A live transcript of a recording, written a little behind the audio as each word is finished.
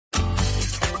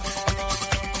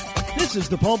This is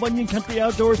the Paul Bunyan Country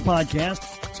Outdoors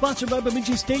Podcast, sponsored by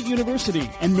Bemidji State University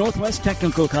and Northwest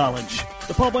Technical College.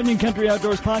 The Paul Bunyan Country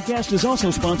Outdoors Podcast is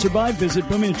also sponsored by Visit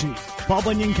Bemidji. Paul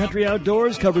Bunyan Country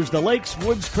Outdoors covers the lakes,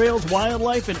 woods, trails,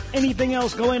 wildlife, and anything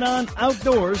else going on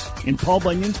outdoors in Paul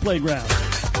Bunyan's playground.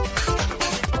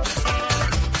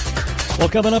 Well,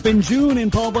 coming up in June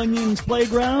in Paul Bunyan's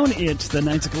playground, it's the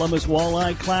Knights of Columbus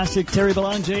Walleye Classic. Terry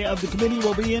Belanger of the committee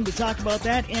will be in to talk about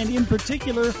that, and in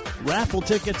particular, raffle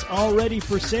tickets already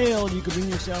for sale. You can win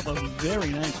yourself a very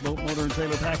nice boat, motor, and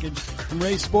trailer package from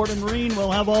Ray's Sport and Marine.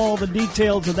 We'll have all the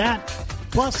details of that.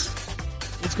 Plus,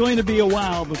 it's going to be a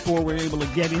while before we're able to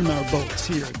get in our boats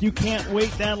here. If you can't wait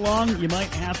that long, you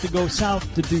might have to go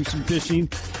south to do some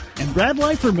fishing. And Brad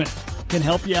Leiferman can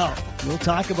help you out. We'll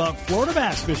talk about Florida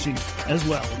bass fishing as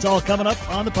well. It's all coming up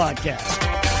on the podcast.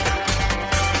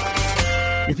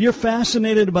 If you're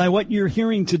fascinated by what you're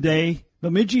hearing today,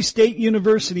 Bemidji State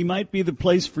University might be the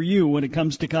place for you when it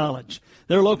comes to college.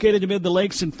 They're located amid the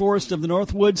lakes and forests of the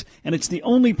Northwoods, and it's the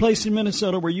only place in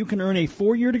Minnesota where you can earn a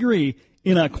 4-year degree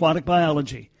in aquatic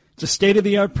biology. It's a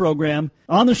state-of-the-art program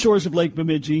on the shores of Lake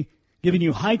Bemidji, giving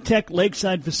you high-tech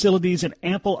lakeside facilities and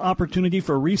ample opportunity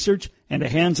for research and a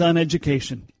hands-on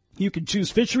education. You can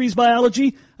choose fisheries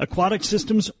biology, aquatic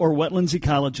systems, or wetlands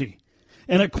ecology.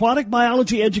 An aquatic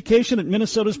biology education at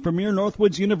Minnesota's premier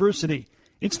Northwoods University.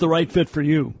 It's the right fit for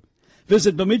you.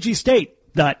 Visit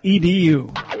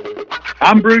bemidjistate.edu.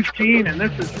 I'm Bruce Jean, and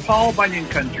this is Paul Bunyan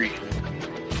Country.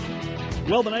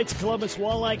 Well, the Knights of Columbus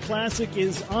Walleye Classic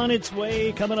is on its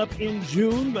way, coming up in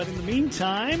June. But in the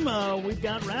meantime, we've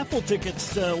got raffle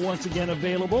tickets once again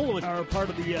available, which are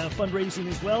part of the fundraising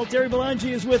as well. Terry Belanger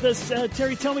is with us.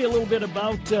 Terry, tell me a little bit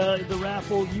about the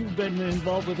raffle. You've been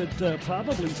involved with it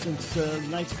probably since the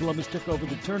Knights of Columbus took over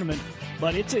the tournament.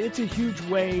 But it's a huge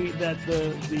way that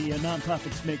the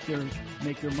nonprofits make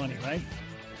their money, right?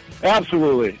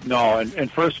 Absolutely. No,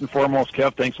 and first and foremost,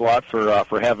 Kev, thanks a lot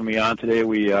for having me on today.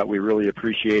 We really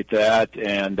appreciate that.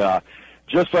 And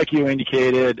just like you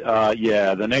indicated,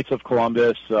 the Knights of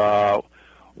Columbus,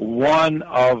 one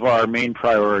of our main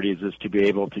priorities is to be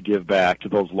able to give back to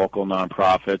those local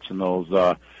nonprofits and those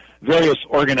various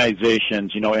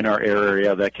organizations, in our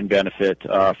area that can benefit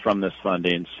from this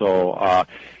funding. So, I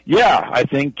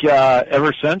think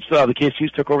ever since the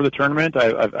KCs took over the tournament,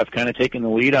 I've kind of taken the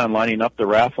lead on lining up the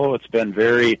raffle. It's been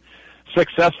very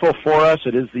successful for us.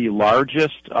 It is the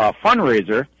largest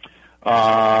fundraiser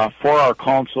for our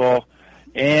council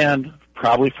and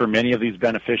probably for many of these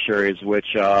beneficiaries,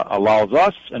 which allows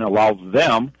us and allows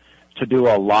them to do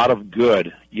a lot of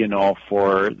good,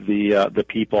 for the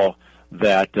people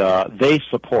that they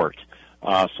support.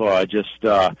 So I just,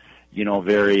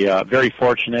 very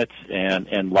fortunate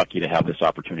and lucky to have this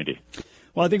opportunity.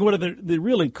 Well, I think one of the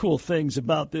really cool things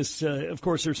about this, of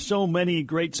course, there's so many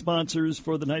great sponsors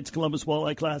for the Knights of Columbus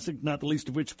Walleye Classic, not the least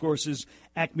of which, of course, is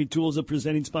Acme Tools, a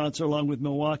presenting sponsor, along with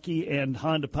Milwaukee and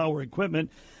Honda Power Equipment.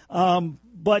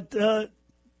 But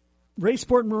Ray's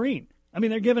Sport and Marine, I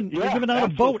mean, they're giving out a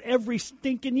boat every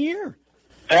stinking year.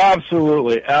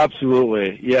 Absolutely.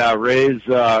 Yeah, Ray's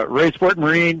Sport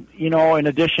Marine, in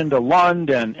addition to Lund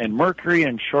and Mercury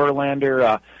and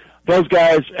Shorelander, those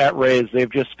guys at Ray's,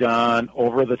 they've just gone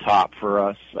over the top for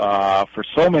us for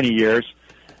so many years.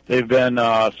 They've been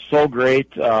so great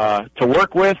to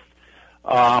work with.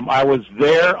 I was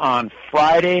there on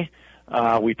Friday.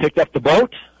 We picked up the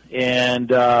boat,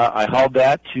 and I hauled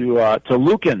that to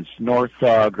Lucan's North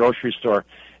grocery store.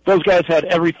 Those guys had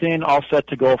everything all set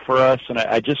to go for us, and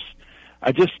I just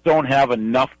don't have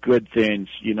enough good things,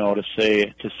 to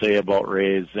say about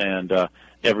Ray's and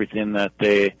everything that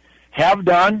they have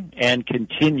done and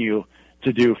continue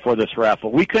to do for this raffle.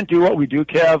 We couldn't do what we do,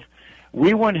 Kev.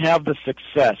 We wouldn't have the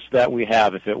success that we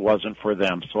have if it wasn't for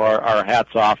them. So our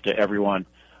hats off to everyone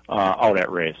out at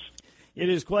Ray's. It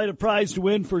is quite a prize to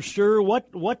win for sure.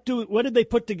 What did they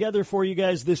put together for you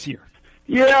guys this year?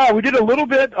 Yeah, we did a little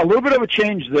bit of a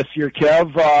change this year,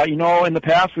 Kev. In the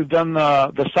past we've done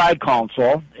the side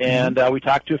console, and we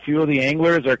talked to a few of the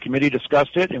anglers. Our committee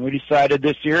discussed it, and we decided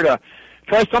this year to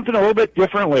try something a little bit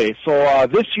differently. So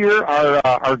this year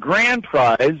our grand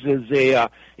prize is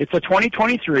it's a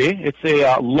 2023. It's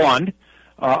a Lund,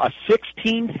 a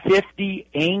 1650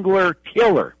 angler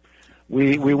tiller.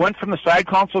 We went from the side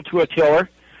console to a tiller.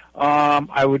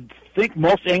 I would think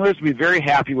most anglers would be very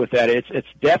happy with that. It's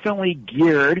definitely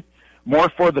geared more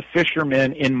for the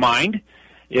fishermen in mind.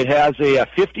 It has a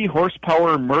 50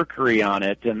 horsepower Mercury on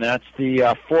it, and that's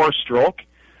the 4-stroke.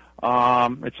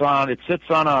 It sits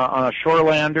on a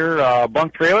Shorelander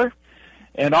bunk trailer,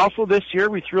 and also this year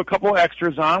we threw a couple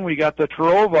extras on. We got the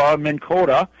Tarova Minn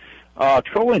Kota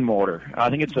trolling motor. I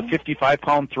think it's a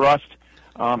 55-pound thrust,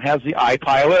 has the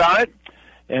iPilot on it.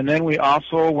 And then we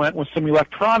also went with some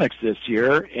electronics this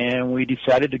year, and we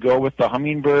decided to go with the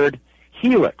Humminbird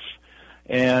Helix.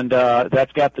 And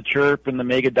that's got the chirp and the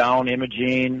Mega Down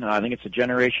imaging. I think it's a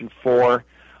Generation 4.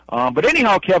 But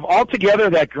anyhow, Kev, altogether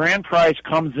that grand prize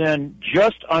comes in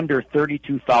just under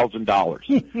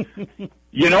 $32,000.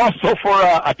 So for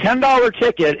a $10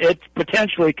 ticket, it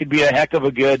potentially could be a heck of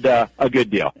a good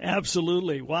deal.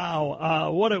 Absolutely,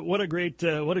 wow! What a great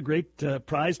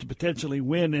prize to potentially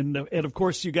win, and of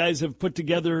course you guys have put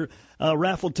together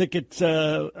raffle ticket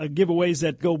giveaways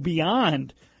that go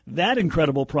beyond that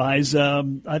incredible prize.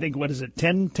 I think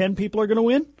 10 people are going to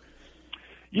win.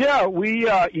 Yeah, we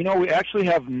actually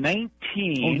have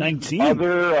 19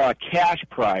 other cash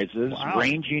prizes,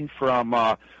 ranging from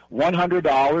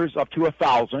 $100 up to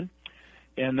 $1,000,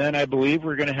 and then I believe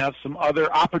we're going to have some other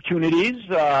opportunities,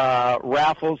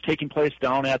 raffles taking place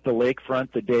down at the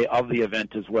lakefront the day of the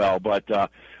event as well. But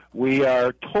we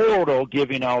are total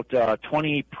giving out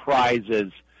 20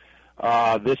 prizes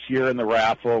this year in the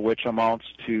raffle, which amounts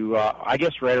to I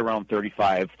guess right around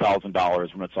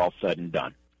 $35,000 when it's all said and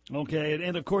done. Okay,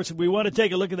 and of course, if we want to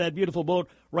take a look at that beautiful boat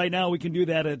right now, we can do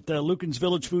that at Lucan's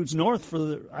Village Foods North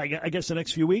for, I guess, the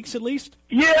next few weeks at least?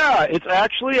 Yeah, it's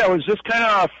actually, I was just kind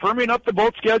of firming up the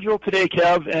boat schedule today,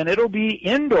 Kev, and it'll be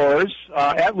indoors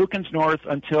at Lucan's North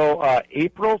until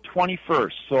April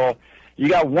 21st. So you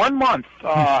got 1 month,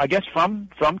 I guess, from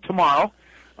tomorrow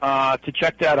to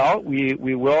check that out.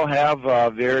 We will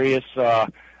have various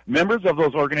members of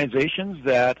those organizations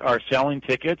that are selling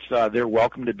tickets. They're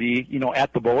welcome to be,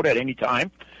 at the boat at any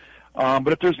time. But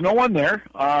if there's no one there,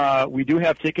 we do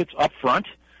have tickets up front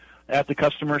at the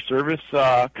customer service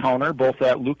counter, both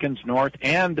at Lucan's North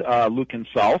and Lucan's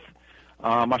South.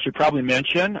 I should probably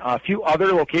mention a few other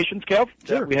locations, Kev,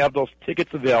 that we have those tickets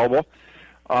available.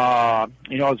 As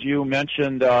you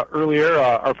mentioned earlier,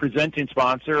 our presenting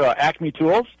sponsor, Acme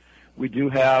Tools. We do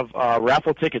have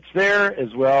raffle tickets there,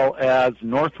 as well as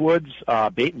Northwoods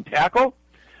Bait and Tackle,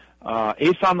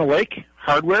 Ace on the Lake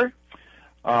Hardware,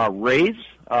 Ray's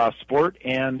Sport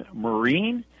and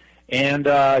Marine, and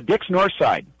Dick's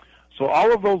Northside. So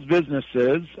all of those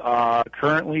businesses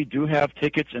currently do have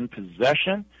tickets in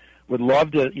possession. Would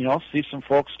love to, see some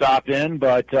folks stop in.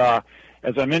 But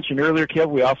as I mentioned earlier, Kev,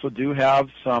 we also do have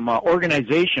some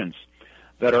organizations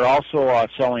that are also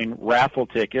selling raffle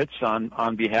tickets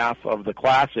on behalf of the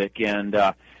Classic. And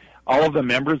all of the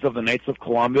members of the Knights of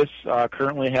Columbus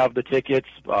currently have the tickets.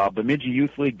 Bemidji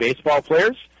Youth League baseball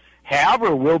players have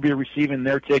or will be receiving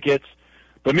their tickets.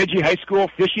 Bemidji High School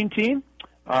fishing team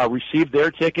received their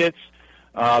tickets.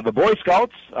 The Boy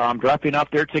Scouts dropping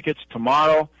off their tickets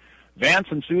tomorrow. Vance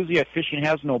and Susie at Fishing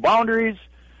Has No Boundaries.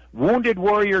 Wounded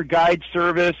Warrior Guide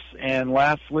Service, and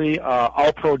lastly,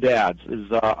 All Pro Dads is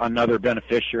another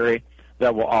beneficiary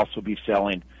that will also be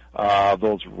selling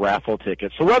those raffle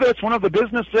tickets. So whether it's one of the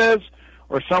businesses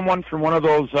or someone from one of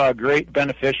those great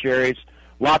beneficiaries,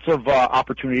 lots of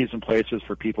opportunities and places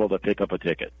for people to pick up a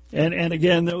ticket. And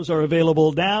again, those are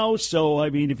available now. So,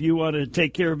 I mean, if you want to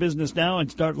take care of business now and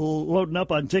start loading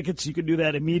up on tickets, you can do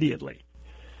that immediately.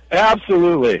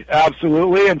 Absolutely,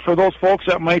 absolutely. And for those folks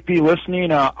that might be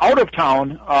listening out of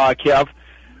town, Kev,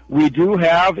 we do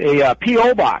have a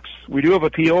P.O. box. We do have a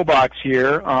P.O. box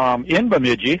here in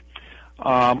Bemidji.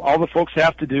 All the folks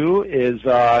have to do is,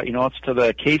 it's to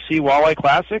the KC Walleye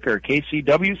Classic or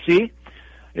KCWC.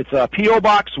 It's P.O.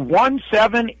 Box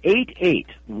 1788,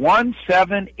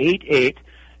 1788,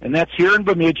 and that's here in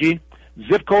Bemidji.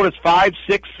 Zip code is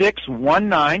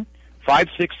 56619,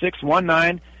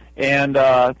 56619. And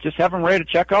just have them ready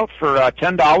to check out for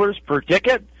 $10 per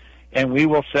ticket, and we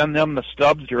will send them the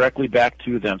stubs directly back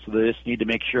to them. So they just need to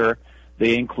make sure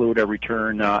they include a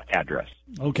return address.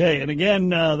 Okay, and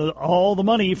again, all the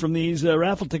money from these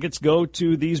raffle tickets go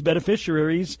to these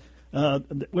beneficiaries.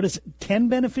 What is it, 10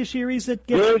 beneficiaries that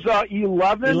get? There's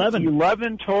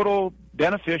 11 total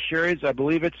beneficiaries. I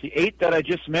believe it's the 8 that I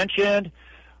just mentioned.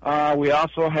 We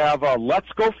also have Let's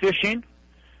Go Fishing,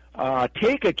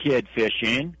 Take a Kid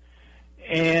Fishing,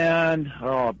 and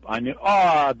the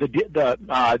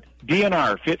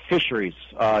DNR Fisheries,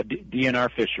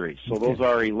 DNR Fisheries. So those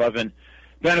are 11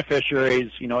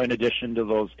 beneficiaries, in addition to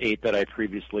those 8 that I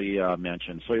previously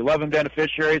mentioned. So 11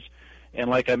 beneficiaries, and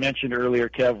like I mentioned earlier,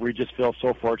 Kev, we just feel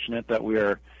so fortunate that we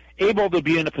are able to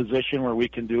be in a position where we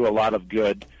can do a lot of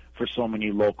good for so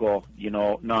many local,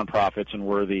 nonprofits and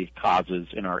worthy causes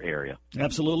in our area.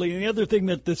 Absolutely. And the other thing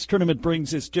that this tournament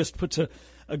brings is just puts a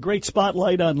great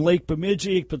spotlight on Lake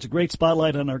Bemidji. It puts a great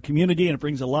spotlight on our community, and it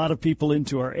brings a lot of people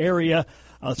into our area.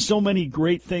 So many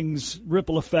great things,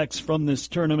 ripple effects from this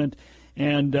tournament.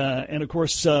 And of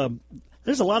course,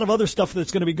 there's a lot of other stuff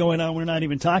that's going to be going on we're not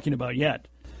even talking about yet.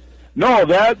 No,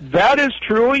 that is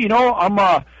true.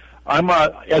 I'm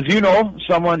as you know,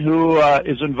 someone who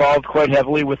is involved quite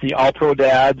heavily with the All Pro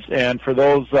Dads, and for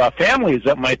those families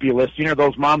that might be listening, or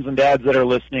those moms and dads that are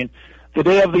listening, the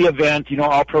day of the event,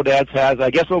 All Pro Dads has, I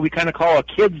guess, what we kind of call a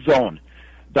kids zone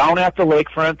down at the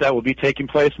lakefront that will be taking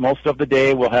place most of the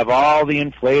day. We'll have all the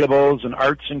inflatables and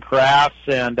arts and crafts,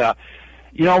 and the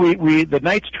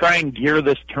Knights try and gear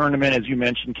this tournament, as you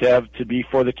mentioned, Kev, to be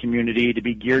for the community, to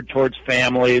be geared towards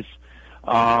families.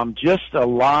 Just a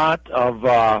lot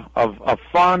of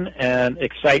fun and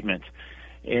excitement.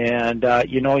 And,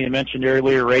 you mentioned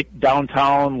earlier, right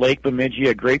downtown Lake Bemidji,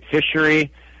 a great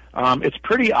fishery. It's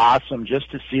pretty awesome just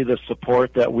to see the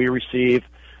support that we receive,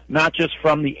 not just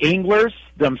from the anglers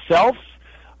themselves,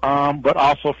 but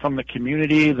also from the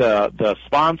community, the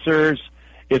sponsors.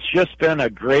 It's just been a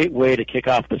great way to kick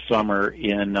off the summer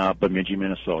in Bemidji,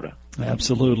 Minnesota.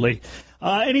 Absolutely.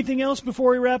 Anything else before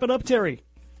we wrap it up, Terry?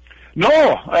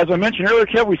 No, as I mentioned earlier,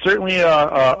 Kev, we certainly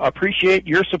appreciate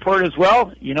your support as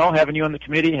well. Having you on the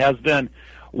committee has been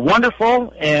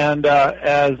wonderful, and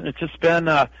as it's just been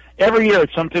every year,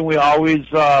 it's something we always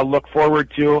look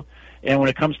forward to. And when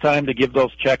it comes time to give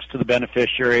those checks to the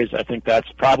beneficiaries, I think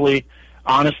that's probably,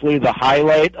 honestly, the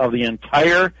highlight of the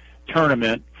entire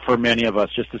tournament for many of us,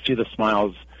 just to see the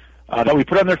smiles that we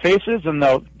put on their faces and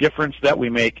the difference that we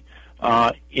make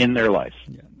in their lives.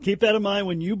 Yeah. Keep that in mind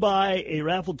when you buy a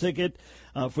raffle ticket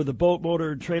for the boat,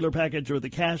 motor, trailer package, or the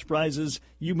cash prizes.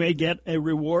 You may get a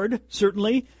reward,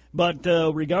 certainly, but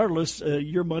regardless,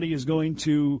 your money is going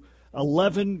to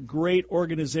 11 great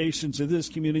organizations in this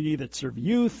community that serve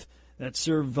youth, that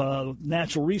serve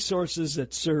natural resources,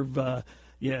 that serve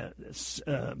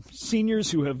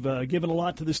seniors who have given a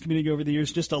lot to this community over the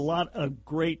years. Just a lot of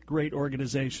great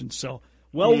organizations. So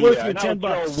worth your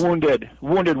 $10.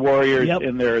 Wounded warriors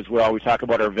in there as well. We talk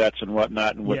about our vets and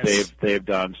whatnot and what they've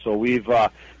done. So we've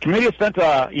committee has spent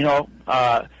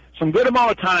some good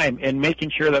amount of time in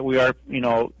making sure that we are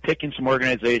picking some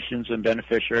organizations and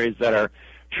beneficiaries that are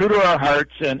true to our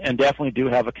hearts and definitely do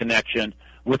have a connection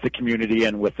with the community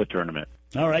and with the tournament.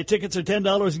 All right, tickets are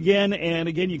 $10 again, and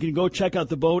again, you can go check out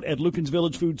the boat at Lucan's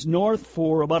Village Foods North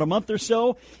for about a month or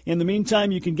so. In the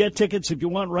meantime, you can get tickets if you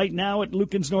want right now at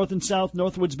Lucan's North and South,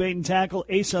 Northwoods Bait and Tackle,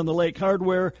 Ace on the Lake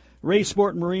Hardware, Ray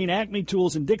Sport and Marine, Acme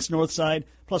Tools, and Dick's Northside,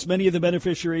 plus many of the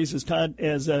beneficiaries, as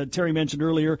Terry mentioned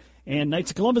earlier, and Knights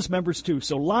of Columbus members too.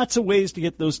 So lots of ways to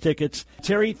get those tickets.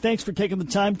 Terry, thanks for taking the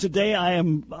time today.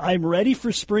 I'm ready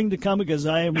for spring to come because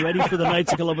I am ready for the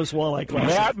Knights of Columbus Walleye Classic.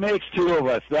 That makes two of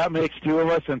us.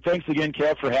 And thanks again,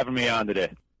 Kev, for having me on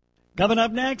today. Coming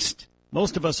up next,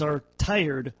 most of us are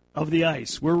tired of the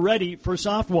ice. We're ready for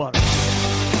soft water.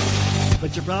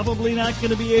 But you're probably not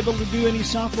going to be able to do any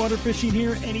softwater fishing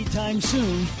here anytime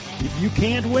soon. If you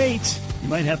can't wait, you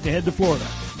might have to head to Florida.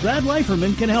 Brad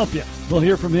Leiferman can help you. We'll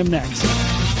hear from him next.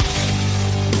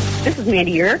 This is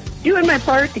Mandy here, doing my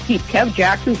part to keep Kev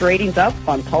Jackson's ratings up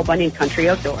on Paul Bunyan Country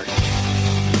Outdoors.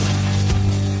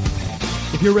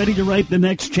 If you're ready to write the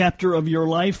next chapter of your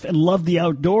life and love the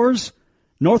outdoors,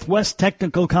 Northwest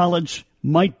Technical College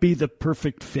might be the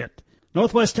perfect fit.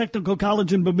 Northwest Technical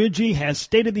College in Bemidji has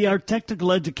state-of-the-art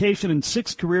technical education and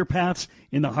 6 career paths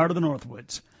in the heart of the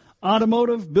Northwoods.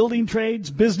 Automotive, building trades,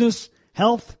 business,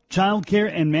 health, childcare,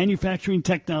 and manufacturing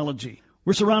technology.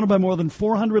 We're surrounded by more than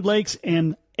 400 lakes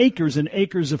and acres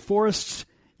of forests.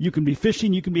 You can be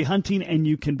fishing, you can be hunting, and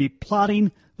you can be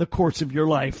plotting the course of your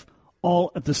life,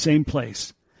 all at the same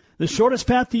place. The shortest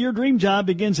path to your dream job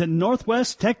begins at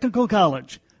Northwest Technical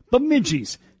College,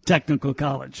 Bemidji's Technical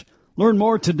College. Learn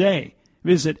more today.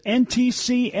 Visit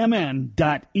ntcmn.edu.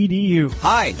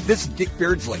 Hi, this is Dick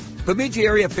Beardsley, Bemidji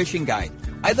Area Fishing Guide.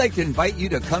 I'd like to invite you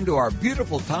to come to our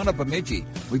beautiful town of Bemidji.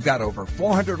 We've got over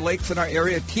 400 lakes in our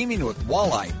area teeming with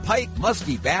walleye, pike,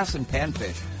 muskie, bass, and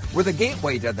panfish. We're the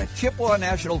gateway to the Chippewa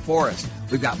National Forest.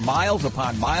 We've got miles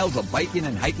upon miles of biking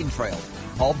and hiking trails.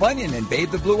 Paul Bunyan and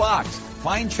Babe the Blue Ox.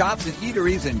 Fine shops and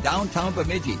eateries in downtown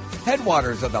Bemidji.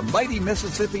 Headwaters of the mighty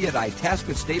Mississippi at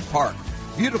Itasca State Park.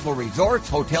 Beautiful resorts,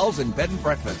 hotels, and bed and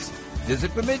breakfasts.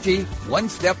 Visit Bemidji one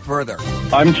step further.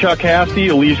 I'm Chuck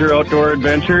Hassey, Leisure Outdoor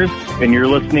Adventures, and you're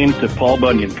listening to Paul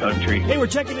Bunyan Country. Hey, we're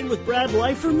checking in with Brad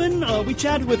Leiferman. We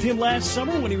chatted with him last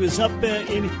summer when he was up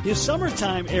in his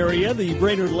summertime area, the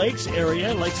Brainerd Lakes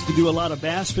area. Likes to do a lot of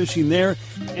bass fishing there.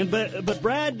 But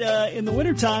Brad, in the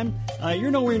wintertime,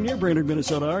 you're nowhere near Brainerd,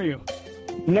 Minnesota, are you?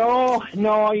 No,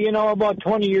 about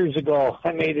 20 years ago,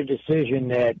 I made a decision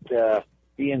that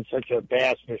being such a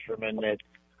bass fisherman that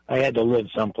I had to live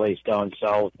someplace down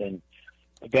south, and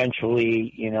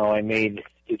eventually, I made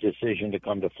the decision to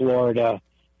come to Florida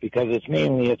because it's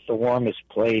the warmest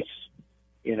place,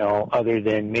 other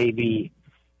than maybe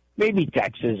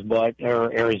Texas,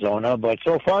 or Arizona, but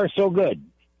so far so good.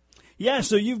 Yeah,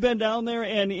 so you've been down there,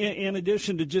 and in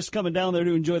addition to just coming down there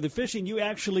to enjoy the fishing, you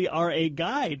actually are a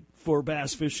guide for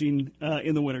bass fishing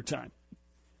in the wintertime.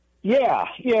 Yeah,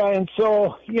 and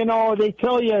so, they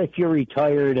tell you if you're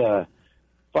retired,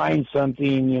 find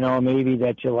something, maybe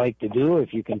that you like to do.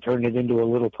 If you can turn it into a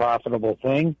little profitable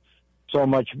thing, so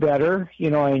much better.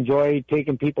 I enjoy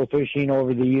taking people fishing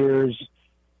over the years.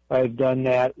 I've done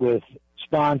that with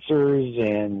sponsors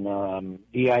and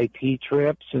VIP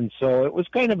trips, and so it was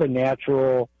kind of a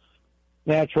natural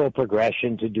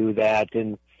progression to do that.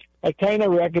 And I kind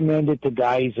of recommend it to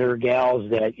guys or gals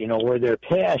that, where their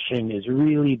passion is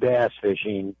really bass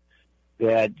fishing,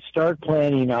 that start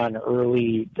planning on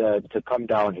early to come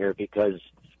down here, because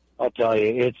I'll tell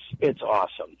you, it's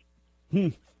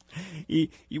awesome.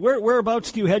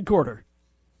 Whereabouts do you headquarter?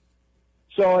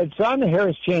 So it's on the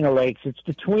Harris Chain of Lakes. It's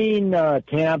between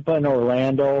Tampa and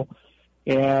Orlando.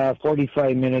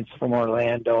 45 minutes from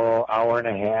Orlando, hour and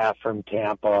a half from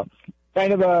Tampa.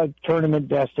 Kind of a tournament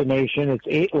destination. It's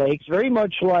 8 lakes, very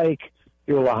much like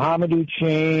your Lahamadou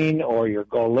chain or your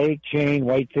Gull Lake chain,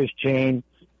 Whitefish chain.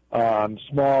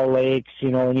 Small lakes,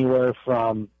 anywhere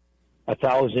from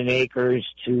 1,000 acres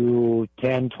to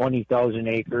 10, 20,000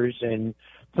 acres, and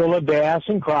full of bass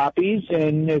and crappies,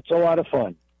 and it's a lot of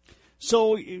fun.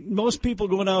 So most people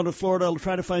going out to Florida will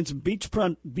try to find some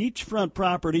beachfront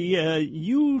property.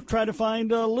 You try to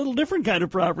find a little different kind of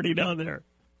property down there.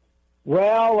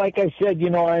 Well, like I said,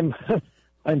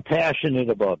 I'm passionate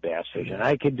about bass fishing.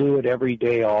 I could do it every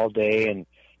day, all day, and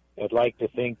I'd like to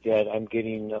think that I'm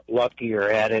getting luckier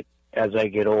at it as I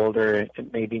get older.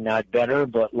 Maybe not better,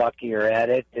 but luckier at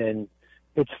it. And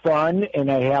it's fun, and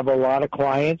I have a lot of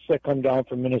clients that come down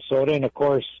from Minnesota. And, of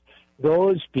course,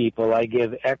 those people I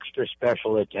give extra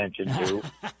special attention to.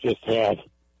 just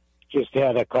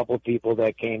had a couple people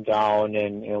that came down,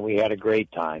 and we had a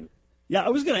great time. Yeah, I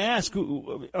was going to ask,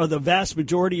 are the vast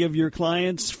majority of your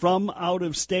clients from out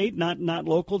of state, not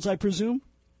locals, I presume?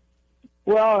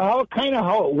 Well,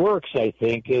 how it works, I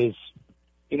think, is,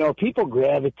 people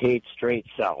gravitate straight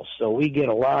south. So we get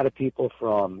a lot of people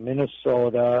from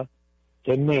Minnesota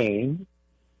to Maine,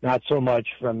 not so much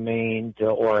from Maine to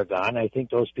Oregon. I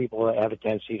think those people have a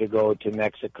tendency to go to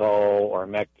Mexico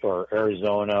or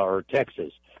Arizona or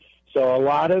Texas. So a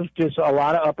lot of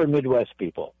upper Midwest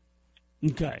people.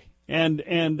 Okay.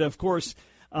 And of course,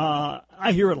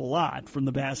 I hear it a lot from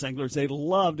the bass anglers. They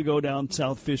love to go down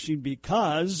south fishing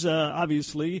because,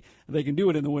 obviously, they can do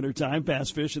it in the wintertime,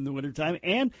 bass fish in the wintertime,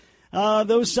 and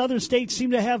those southern states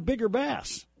seem to have bigger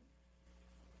bass.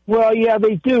 Well, yeah,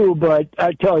 they do, but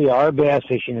I tell you, our bass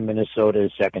fishing in Minnesota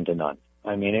is second to none.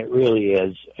 I mean, it really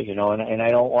is, and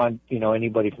I don't want,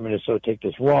 anybody from Minnesota to take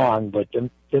this wrong, but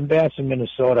them bass in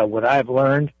Minnesota, what I've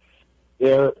learned,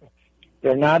 they're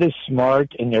not as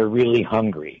smart, and they're really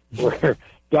hungry. Where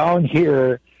down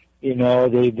here,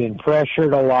 they've been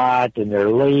pressured a lot, and they're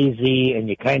lazy, and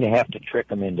you kind of have to trick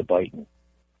them into biting.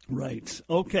 Right.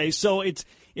 Okay, so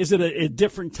is it a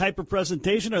different type of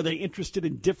presentation? Are they interested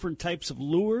in different types of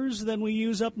lures than we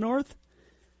use up north?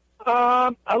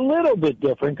 A little bit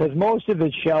different, because most of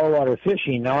it's shallow water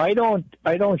fishing. Now, I don't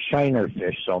shiner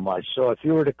fish so much. So if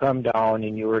you were to come down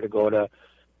and you were to go to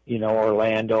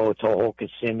Orlando, Toho,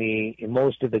 Kissimmee, and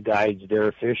most of the guides there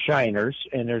are fish shiners,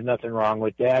 and there's nothing wrong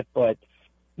with that. But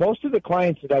most of the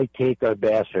clients that I take are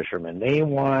bass fishermen. They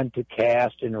want to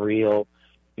cast and reel,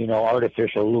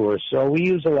 artificial lures. So we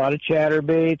use a lot of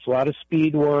chatterbaits, a lot of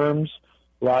speed worms,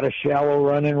 a lot of shallow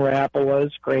running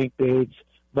rappalas, crankbaits,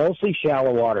 mostly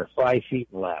shallow water, 5 feet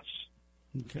and less.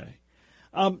 Okay.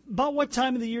 About what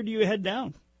time of the year do you head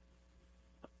down?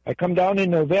 I come down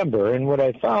in November, and what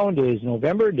I found is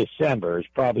November, December is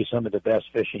probably some of the best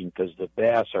fishing because the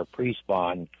bass are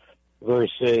pre-spawn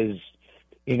versus,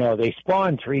 they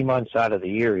spawn 3 months out of the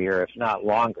year here, if not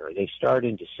longer. They start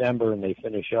in December and they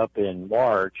finish up in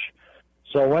March.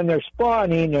 So when they're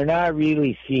spawning, they're not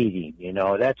really feeding.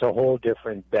 That's a whole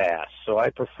different bass. So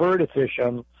I prefer to fish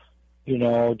them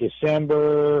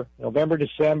November,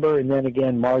 December, and then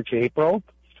again March, April.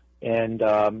 And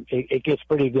it gets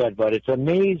pretty good. But it's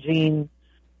amazing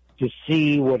to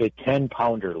see what a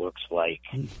 10-pounder looks like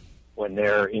when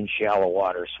they're in shallow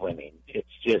water swimming. It's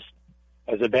just,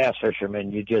 as a bass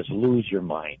fisherman, you just lose your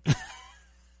mind.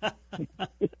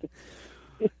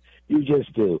 You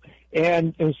just do.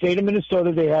 And in the state of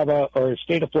Minnesota,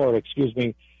 state of Florida, excuse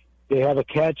me, they have a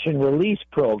catch and release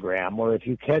program where if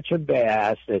you catch a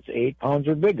bass that's 8 pounds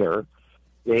or bigger,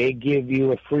 they give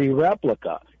you a free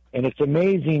replica. And it's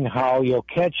amazing how you'll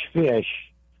catch fish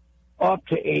up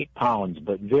to 8 pounds,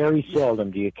 but very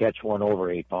seldom do you catch one over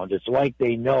 8 pounds. It's like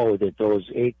they know that those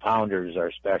 8-pounders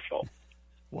are special.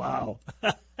 Wow.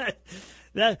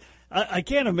 I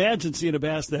can't imagine seeing a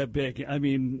bass that big. I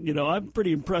mean, I'm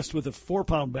pretty impressed with a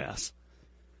 4-pound bass.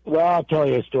 Well, I'll tell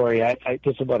you a story. I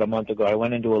just about a month ago, I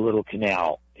went into a little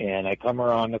canal, and I come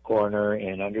around the corner,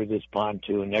 and under this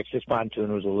pontoon, next to this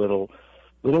pontoon was a little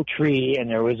tree, and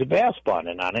there was a bass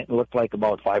spawning on it. It looked like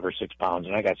about 5 or 6 pounds,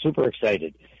 and I got super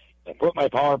excited. I put my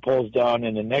power poles down,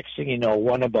 and the next thing you know,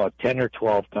 one about 10 or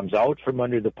 12 comes out from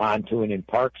under the pontoon and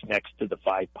parks next to the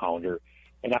 5-pounder,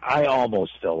 and I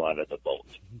almost fell out of the boat.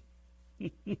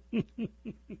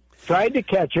 Tried to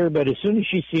catch her, but as soon as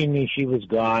she seen me, she was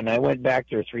gone. I went back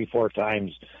there 3-4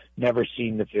 times, never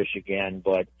seen the fish again,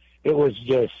 but it was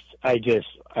just, I just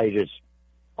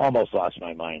almost lost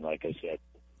my mind, like I said.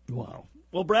 Wow.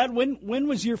 Well, Brad, when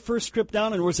was your first trip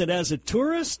down, and was it as a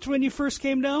tourist when you first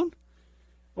came down?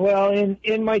 Well,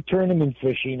 in my tournament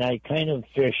fishing, I kind of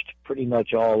fished pretty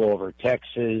much all over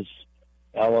Texas,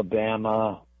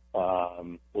 Alabama,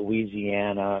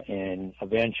 Louisiana, and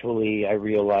eventually I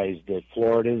realized that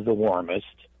Florida is the warmest.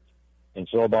 And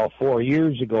so about 4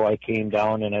 years ago, I came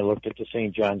down and I looked at the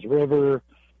St. Johns River,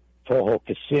 Toho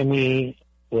Kissimmee,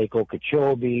 Lake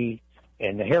Okeechobee,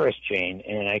 and the Harris Chain.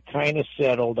 And I kind of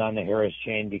settled on the Harris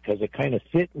Chain because it kind of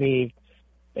fit me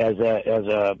as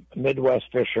a Midwest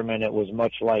fisherman. It was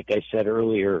much like I said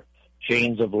earlier,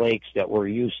 chains of lakes that we're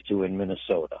used to in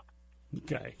Minnesota.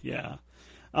 Okay, yeah.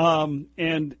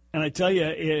 And I tell you,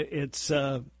 it's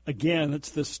again, it's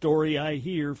the story I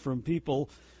hear from people.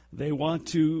 They want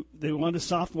to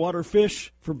soft water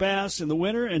fish for bass in the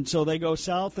winter, and so they go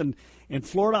south. And in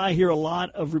Florida, I hear a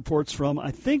lot of reports from.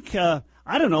 I think I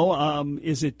don't know.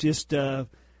 Is it just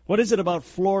what is it about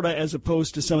Florida as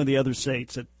opposed to some of the other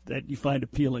states that you find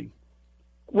appealing?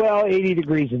 Well, 80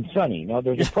 degrees and sunny. Now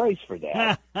there's a price for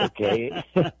that. Okay,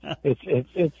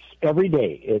 it's every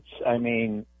day.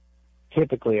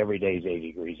 Typically every day is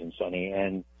 80 degrees and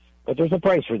sunny, but there's a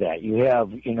price for that. You have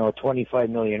 25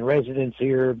 million residents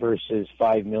here versus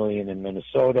 5 million in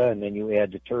Minnesota, and then you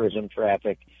add the tourism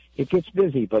traffic. It gets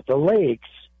busy, but the lakes,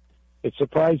 it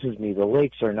surprises me, the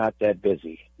lakes are not that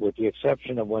busy, with the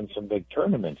exception of when some big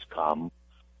tournaments come.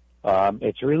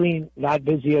 It's really not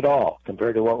busy at all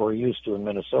compared to what we're used to in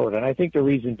Minnesota. And I think the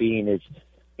reason being is,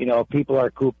 people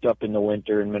are cooped up in the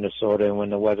winter in Minnesota, and when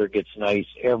the weather gets nice,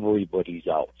 everybody's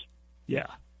out. Yeah,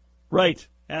 right,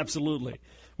 absolutely.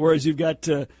 Whereas you've got,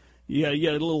 a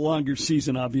little longer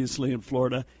season, obviously, in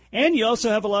Florida. And you also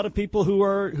have a lot of people who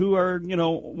are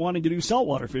wanting to do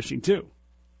saltwater fishing, too.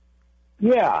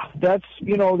 Yeah, that's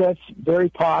very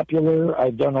popular.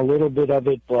 I've done a little bit of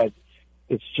it, but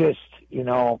it's just,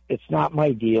 it's not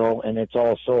my deal, and it's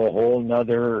also a whole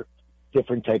nother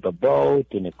different type of boat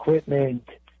and equipment.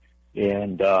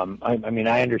 And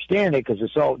I understand it because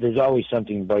there's always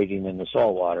something biting in the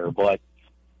saltwater, but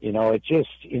it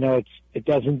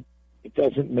doesn't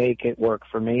make it work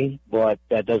for me. But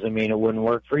that doesn't mean it wouldn't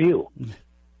work for you.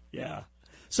 Yeah.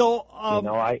 So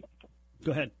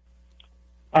go ahead.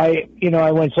 I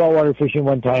went saltwater fishing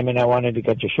one time and I wanted to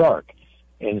catch a shark.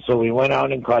 And so we went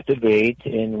out and caught the bait,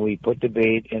 and we put the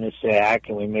bait in a sack,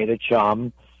 and we made a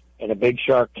chum, and a big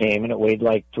shark came, and it weighed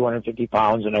like 250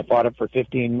 pounds, and I fought it for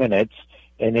 15 minutes,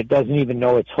 and it doesn't even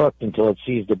know it's hooked until it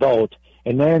sees the boat.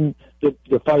 And then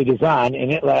the fight is on,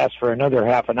 and it lasts for another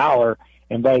half an hour,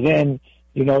 and by then,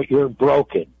 you're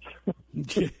broken.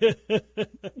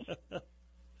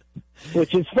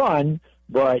 Which is fun,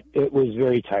 but it was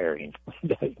very tiring.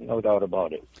 No doubt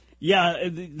about it. Yeah,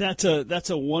 that's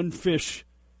a one-fish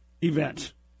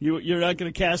event. You're not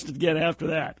going to cast it again after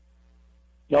that.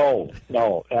 No.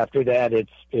 After that,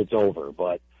 it's over.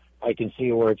 But I can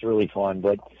see where it's really fun.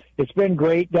 But it's been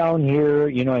great down here.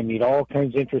 I meet all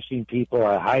kinds of interesting people.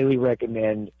 I highly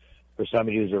recommend for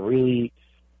somebody who's really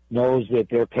knows that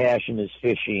their passion is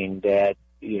fishing, that,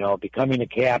 becoming a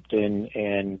captain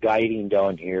and guiding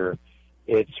down here,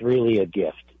 it's really a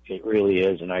gift. It really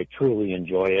is, and I truly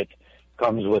enjoy it.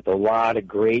 Comes with a lot of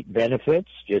great benefits.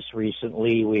 Just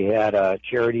recently we had a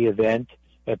charity event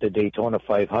at the Daytona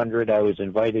 500 I was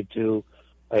invited to.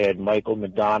 I had Michael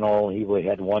McDonald. He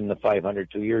had won the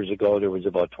 500 2 years ago. There was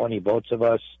about 20 boats of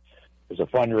us. It was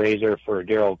a fundraiser for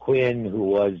Darrell Quinn, who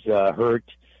was hurt,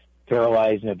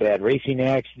 paralyzed in a bad racing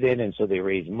accident, and so they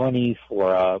raised money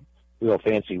for a real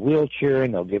fancy wheelchair,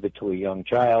 and they'll give it to a young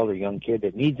child or young kid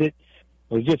that needs it.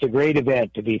 It was just a great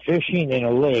event to be fishing in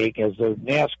a lake as the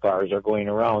NASCARs are going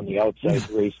around the outside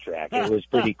racetrack. It was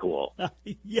pretty cool.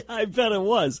 Yeah, I bet it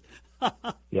was.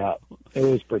 Yeah, it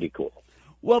was pretty cool.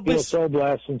 Well, I feel so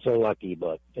blessed and so lucky,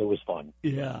 but it was fun.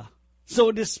 Yeah.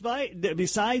 So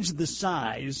besides the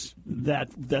size, that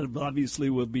obviously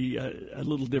will be a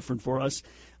little different for us,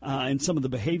 and some of the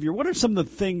behavior, what are some of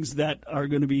the things that are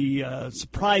going to be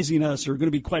surprising us or going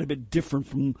to be quite a bit different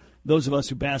from those of us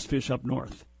who bass fish up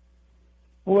north?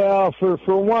 Well, for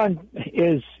one,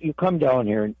 is you come down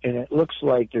here, and it looks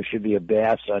like there should be a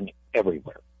bass on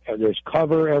everywhere. There's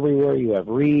cover everywhere. You have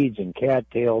reeds and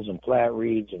cattails and flat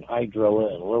reeds and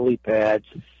hydrilla and lily pads.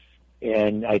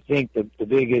 And I think the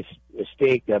biggest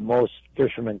mistake that most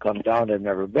fishermen come down that have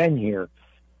never been here,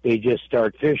 they just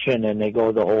start fishing and they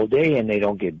go the whole day and they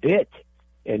don't get bit.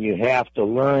 And you have to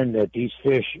learn that these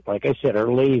fish, like I said,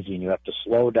 are lazy, and you have to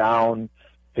slow down,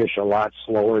 fish a lot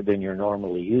slower than you're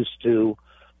normally used to.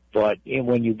 But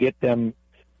when you get them,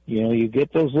 you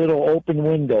get those little open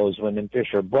windows when the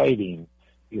fish are biting.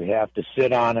 You have to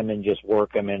sit on them and just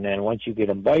work them, and then once you get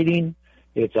them biting,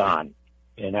 it's on.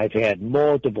 And I've had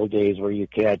multiple days where you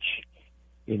catch,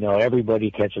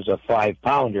 everybody catches a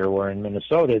 5-pounder, where in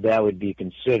Minnesota that would be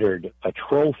considered a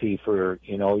trophy for,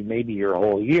 maybe your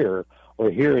whole year,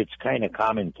 or here it's kind of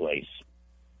commonplace.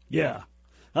 Yeah.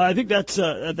 I think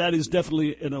that is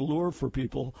definitely an allure for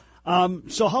people.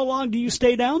 So how long do you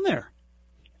stay down there?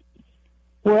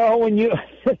 Well,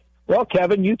 Well,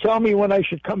 Kevin, you tell me when I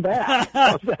should come back.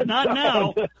 Not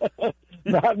now.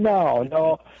 Not now.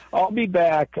 No, I'll be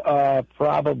back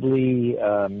probably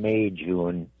May,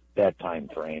 June, that time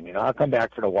frame. I'll come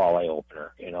back for the walleye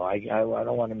opener. I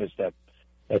don't want to miss that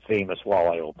famous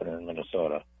walleye opener in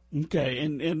Minnesota. Okay,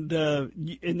 and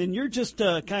then you're just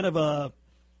kind of a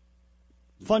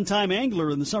fun-time angler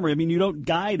in the summer. I mean, you don't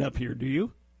guide up here, do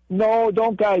you? No,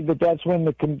 don't guide, but that's when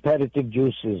the competitive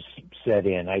juices set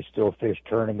in. I still fish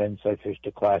tournaments. I fished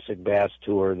a Classic Bass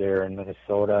Tour there in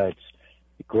Minnesota. It's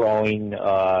growing.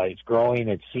 It's great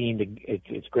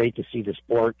to see the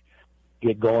sport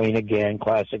get going again.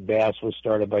 Classic Bass was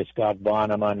started by Scott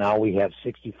Bonema. Now we have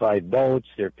 65 boats.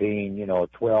 They're paying,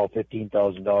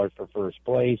 $12,000-$15,000 for first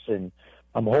place, and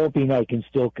I'm hoping I can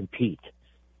still compete.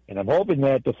 And I'm hoping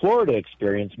that the Florida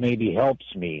experience maybe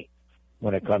helps me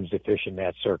when it comes to fishing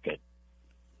that circuit.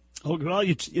 Oh, well,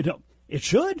 it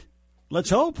should.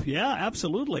 Let's hope. Yeah,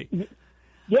 absolutely.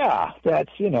 Yeah, that's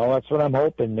what I'm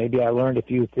hoping. Maybe I learned a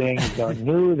few things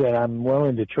new that I'm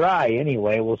willing to try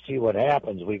anyway. We'll see what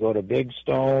happens. We go to Big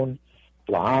Stone,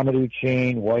 Blahamadu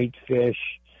Chain, Whitefish,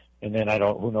 and then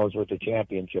who knows what the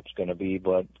championship's going to be,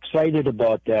 but excited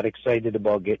about that, excited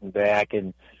about getting back,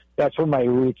 and that's where my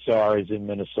roots are, is in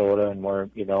Minnesota, and where,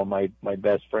 my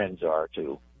best friends are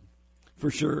too. For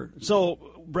sure. So,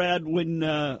 Brad, when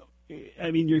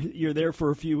you're there for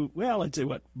a few, I'd say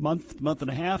month and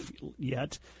a half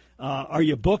yet. Are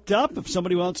you booked up? If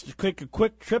somebody wants to take a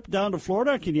quick trip down to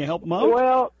Florida, can you help them out?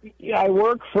 Well, yeah, I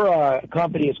work for a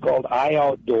company. It's called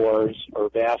iOutdoors or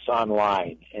Bass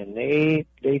Online, and they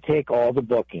take all the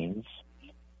bookings,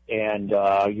 and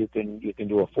you can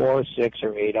do a 4, 6,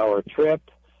 or 8 hour trip.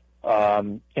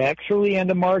 Actually,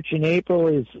 end of March and April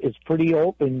is pretty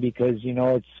open because,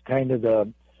 it's kind of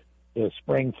the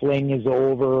spring fling is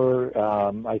over.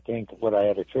 I think I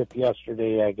had a trip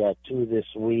yesterday. I got 2 this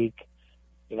week.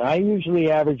 I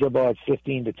usually average about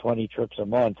 15 to 20 trips a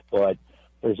month, but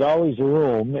there's always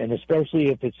room, and especially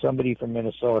if it's somebody from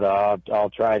Minnesota, I'll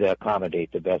try to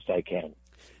accommodate the best I can.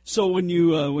 So when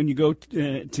you go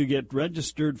to get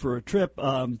registered for a trip,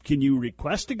 can you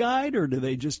request a guide, or do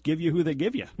they just give you who they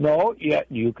give you? No, yeah,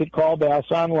 you could call Bass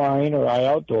Online or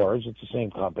iOutdoors. It's the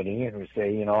same company, and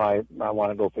say, I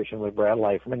want to go fishing with Brad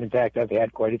Leiferman. In fact, I've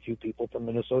had quite a few people from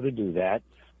Minnesota do that.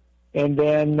 And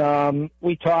then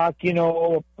we talk,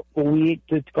 a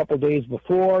couple of days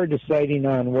before, deciding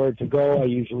on where to go. I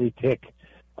usually pick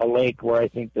a lake where I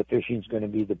think the fishing's going to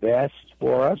be the best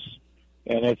for us.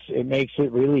 And it makes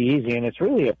it really easy, and it's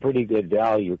really a pretty good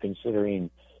value considering,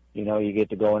 you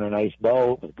get to go in a nice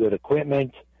boat with good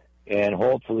equipment, and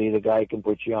hopefully the guy can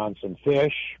put you on some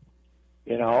fish,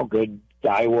 good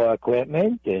Daiwa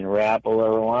equipment and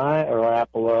Rapala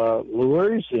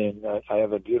lures, and I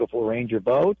have a beautiful Ranger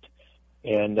boat,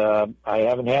 and I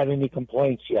haven't had any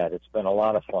complaints yet. It's been a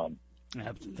lot of fun.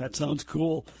 That sounds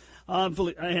cool.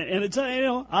 And it's,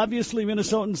 obviously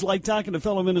Minnesotans like talking to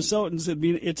fellow Minnesotans.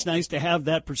 It's nice to have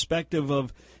that perspective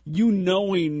of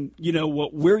knowing,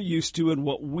 what we're used to and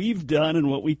what we've done and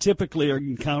what we typically are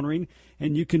encountering,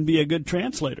 and you can be a good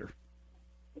translator.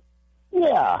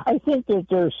 Yeah, I think that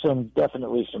there's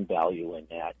definitely some value in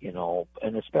that,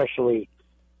 and especially,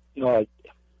 it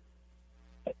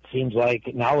seems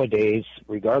like nowadays,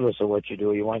 regardless of what you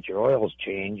do, you want your oils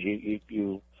changed,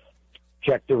 you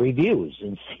check the reviews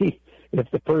and see if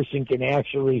the person can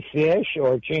actually fish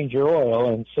or change your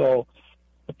oil. And so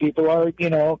people are,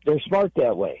 they're smart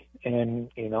that way. And,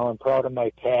 I'm proud of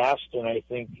my past, and I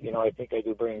think I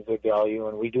do bring good value,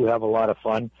 and we do have a lot of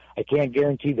fun. I can't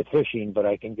guarantee the fishing, but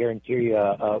I can guarantee you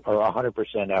a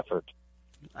 100% effort.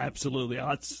 Absolutely.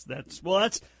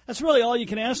 That's really all you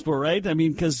can ask for, right? I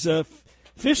mean, because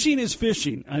fishing is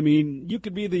fishing. I mean, you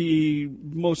could be the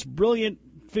most brilliant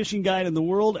fishing guide in the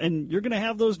world, and you're going to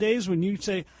have those days when you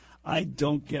say, I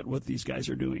don't get what these guys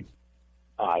are doing.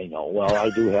 I know. Well, I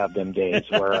do have them days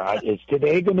where is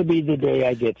today going to be the day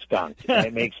I get skunked? And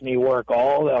it makes me work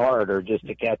all the harder just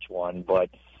to catch one.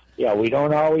 But, yeah, we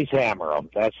don't always hammer them,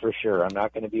 that's for sure. I'm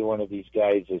not going to be one of these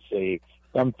guys that say,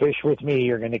 come fish with me,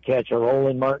 you're going to catch a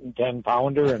Roland Martin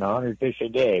 10-pounder and 100 fish a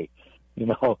day.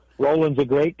 Roland's a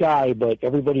great guy, but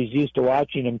everybody's used to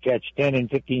watching him catch 10 and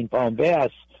 15-pound bass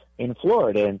in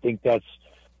Florida and think that's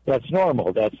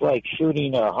normal. That's like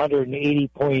shooting a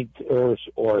 180-point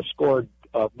or scored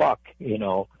buck.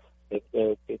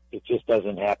 It just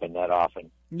doesn't happen that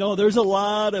often. No, there's a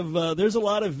lot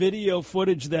of video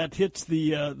footage that hits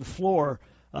the floor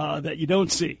that you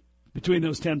don't see between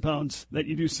those 10 pounds that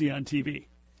you do see on TV.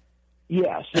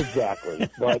 Yes, exactly.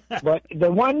 but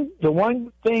the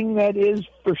one thing that is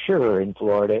for sure in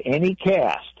Florida, any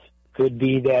cast could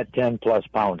be that 10-plus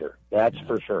pounder. That's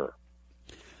for sure.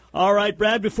 All right,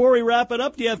 Brad, before we wrap it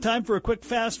up, do you have time for a quick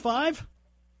Fast Five?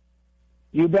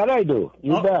 You bet I do.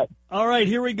 You bet. All right,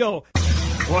 here we go.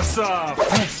 What's up?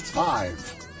 Fast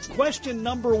Five. Question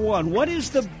number 1. What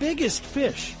is the biggest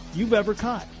fish you've ever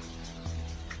caught?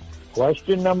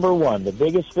 Question number 1. The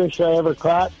biggest fish I ever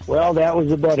caught? Well, that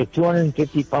was about a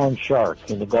 250-pound shark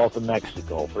in the Gulf of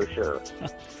Mexico, for sure.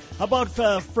 How about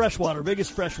freshwater,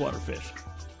 biggest freshwater fish?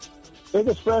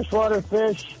 Biggest freshwater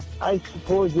fish, I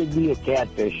suppose it'd be a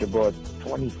catfish, about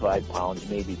 25 pounds,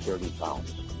 maybe 30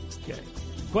 pounds. Okay.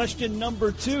 Question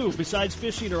number 2. Besides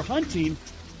fishing or hunting,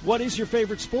 what is your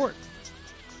favorite sport?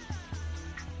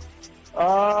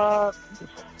 Bike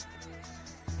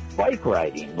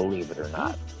riding, believe it or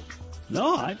not.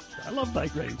 No, I love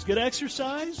bike riding. It's good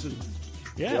exercise, and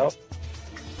yeah, yep.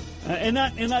 And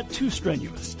not too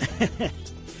strenuous.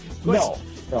 No.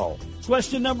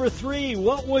 Question number 3.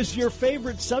 What was your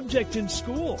favorite subject in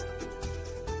school?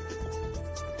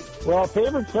 Well,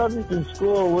 favorite subject in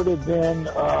school would have been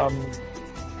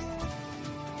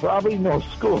probably no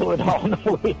school at all.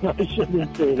 No, wait, I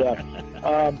shouldn't say that.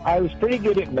 I was pretty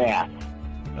good at math.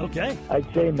 Okay. I'd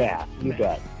say math. You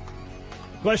bet.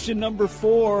 Question number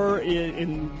 4,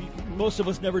 and most of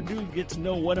us never do get to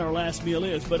know when our last meal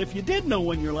is, but if you did know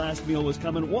when your last meal was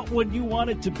coming, what would you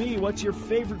want it to be? What's your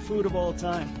favorite food of all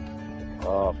time?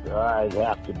 Oh, I'd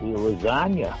have to be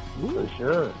lasagna, for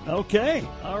sure. Okay,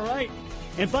 all right.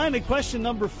 And finally, question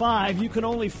number 5, you can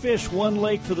only fish one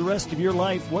lake for the rest of your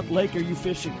life. What lake are you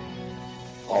fishing?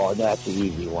 Oh, that's an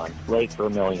easy one. Lake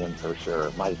Vermilion, for sure.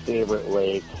 My favorite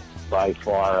lake by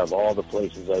far of all the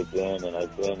places I've been, and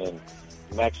I've been in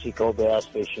Mexico bass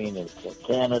fishing, and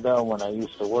Canada when I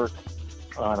used to work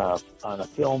on a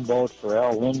film boat for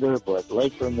Al Linder, but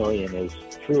Lake Vermilion is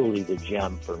truly the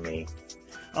gem for me.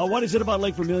 What is it about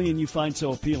Lake Vermilion you find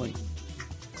so appealing?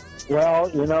 Well,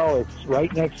 it's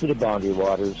right next to the Boundary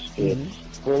Waters. It's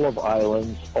full of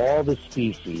islands, all the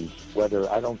species, I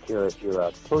don't care if you're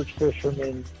a perch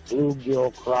fisherman,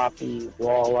 bluegill, crappie,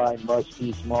 walleye,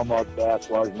 muskie, smallmouth bass,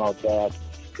 largemouth bass.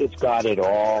 It's got it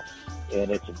all. And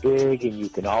it's big, and you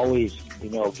can always,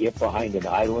 get behind an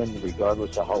island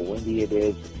regardless of how windy it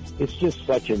is. It's just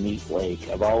such a neat lake.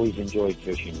 I've always enjoyed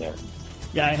fishing there.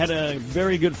 Yeah, I had a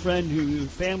very good friend whose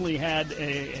family had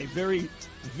a very,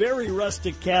 very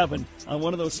rustic cabin on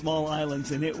one of those small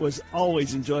islands, and it was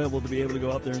always enjoyable to be able to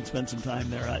go out there and spend some time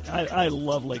there. I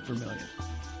love Lake Vermilion.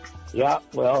 Yeah,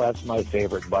 well, that's my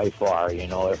favorite by far.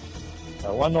 If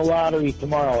I won the lottery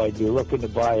tomorrow, I'd be looking to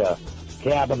buy a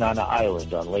cabin on an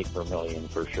island on Lake Vermilion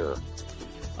for sure.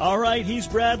 All right, he's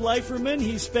Brad Leiferman.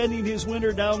 He's spending his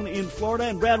winter down in Florida.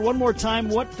 And Brad, one more time,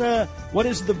 what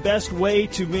is the best way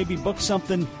to maybe book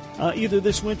something either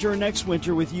this winter or next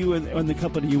winter with you and the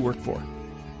company you work for?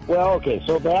 Well, okay,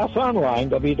 so Bass Online,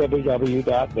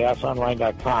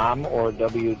 www.bassonline.com or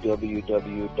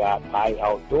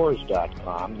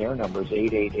www.ioutdoors.com. Their number is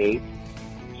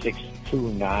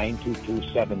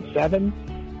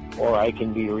 888-629-2277, or I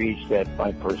can be reached at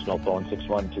my personal phone,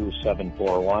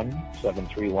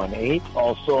 612-741-7318.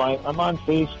 Also, I'm on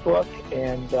Facebook,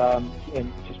 and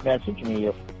just message me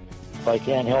if I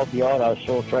can't help you out. I'll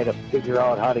sure try to figure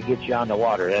out how to get you on the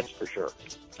water, that's for sure.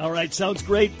 All right, sounds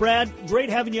great. Brad, great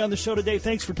having you on the show today.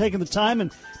 Thanks for taking the time,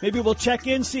 and maybe we'll check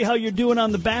in, see how you're doing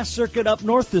on the bass circuit up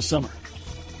north this summer.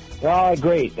 Oh,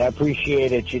 great. I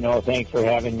appreciate it. Thanks for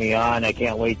having me on. I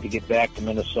can't wait to get back to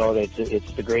Minnesota.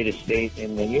 It's the greatest state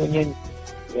in the Union,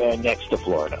 next to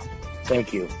Florida.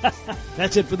 Thank you.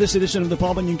 That's it for this edition of the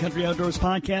Paul Bunyan Country Outdoors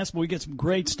Podcast. We get some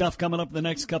great stuff coming up in the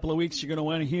next couple of weeks. You're going to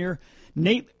want to hear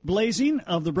Nate Blazing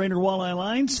of the Brainerd Walleye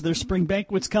Lines. Their spring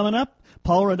banquet's coming up.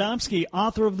 Paul Radomski,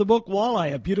 author of the book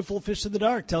Walleye, A Beautiful Fish in the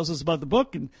Dark, tells us about the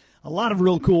book and a lot of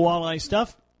real cool walleye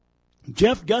stuff.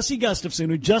 Jeff Gussie Gustafson,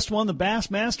 who just won the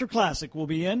Bassmaster Classic, will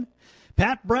be in.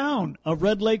 Pat Brown of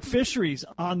Red Lake Fisheries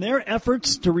on their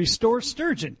efforts to restore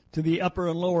sturgeon to the upper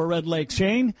and lower Red Lake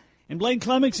chain. And Blaine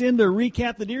Clements in to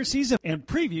recap the deer season and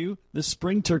preview the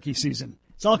spring turkey season.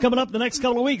 It's all coming up the next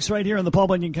couple of weeks right here on the Paul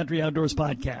Bunyan Country Outdoors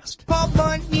Podcast. Paul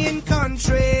Bunyan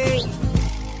Country.